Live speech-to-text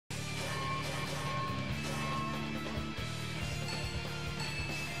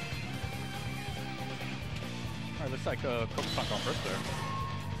looks like Cobratron going first there.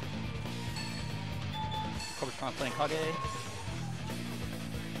 Cobratron playing Kage.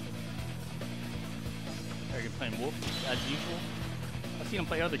 Airegin playing Wolf as usual. I've seen him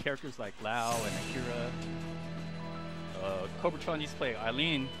play other characters like Lao and Akira. Cobratron used to play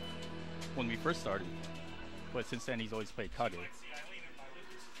Airegin when we first started, but since then he's always played Kage.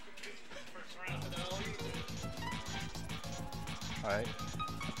 Alright,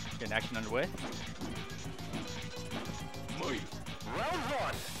 getting action underway. Round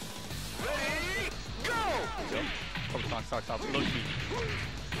one. Ready, go! There we go. Cobratron starts off low speed.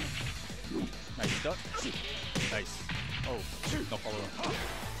 Nice duck. Nice. Oh, no follow up.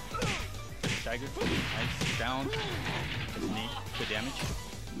 Stagger. Nice. Down. Good knee. Good damage.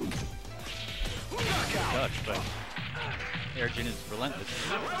 Dutch, but Airegin is relentless.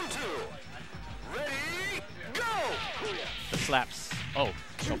 Round two. Ready, go! The slaps. Oh,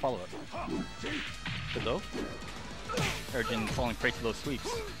 no follow up. Good low. Airegin falling prey to those sweeps.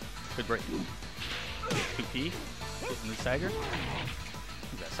 Good break. 2P. Hitting the stagger.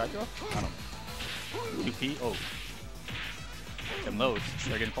 Is that side throw? I don't know. 2P. Oh. Them lows.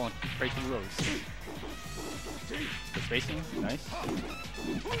 Airegin falling prey to the lows. The spacing. Nice.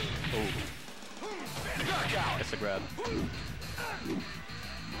 Oh. That's a grab.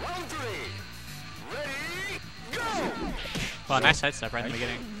 Round three. Ready, go! Well, nice sidestep right in the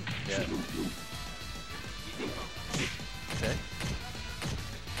beginning. Yeah. Okay.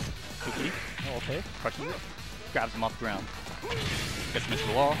 2P. Oh, okay. Crushing it. Grabs him off the ground. Gets him into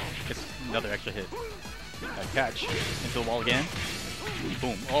the wall. Gets another extra hit. Catch. Into the wall again.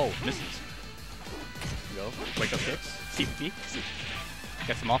 Boom. Oh, misses. There you go. Wake up kicks. TP.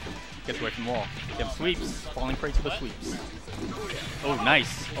 Gets him off him. Gets away from the wall. Get him sweeps. Falling prey to the sweeps. Oh,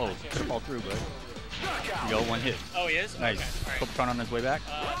 nice. Oh, could have fall through, but. There you go. One hit. Oh, he is? Nice. Okay. Cobratron on his way back.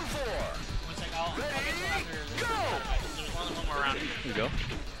 Round four. One sec, I'll get to after. There's one more round. There you go.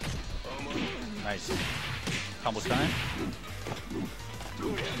 Nice. Combo time.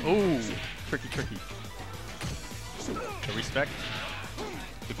 Ooh, tricky, tricky. The respect.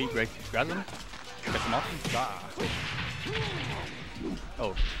 Good beat, great. Grabs him. Gets him off him. Ah.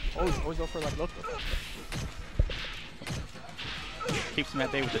 Oh, always go for like local. Keeps him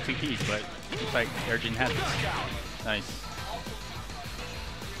at bay with the 2Ps, but looks like Airegin has this. Nice.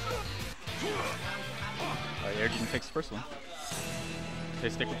 Alright, Airegin takes the first one. They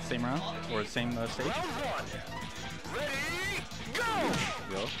stick with the same round or the same stage. Round one. Ready, go!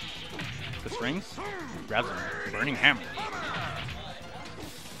 Go. The strings. Grabs him. Burning hammer.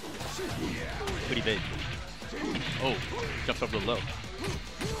 Pretty big. Oh, jumps over the low.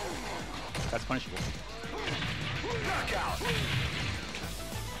 That's punishable. Knockout.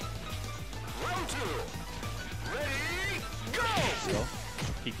 Round two. Ready, go! Go.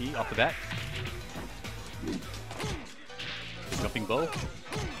 PP off the bat. Jumping bow.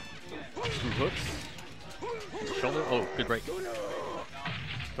 Screw hooks. Shoulder. Oh, good break.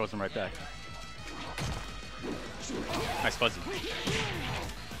 Throws him right back. Nice fuzzy.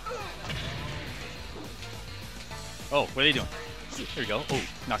 Oh, what are they doing? There we go. Oh,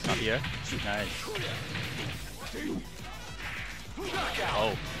 knocks him out the air. Nice.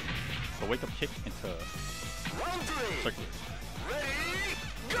 Oh, the wake up kick into Round three. circular. Ready,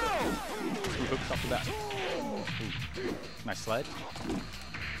 go! Screw hooks off the bat. Ooh. Nice slide.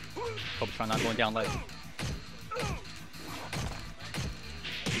 Cobratron not going down light.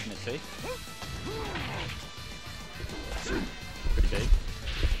 Keeping it safe. Pretty big.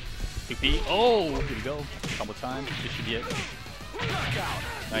 2P. Oh, here we go. Combo time. This should be it. Knockout.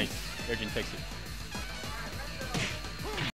 Nice. Airegin takes it.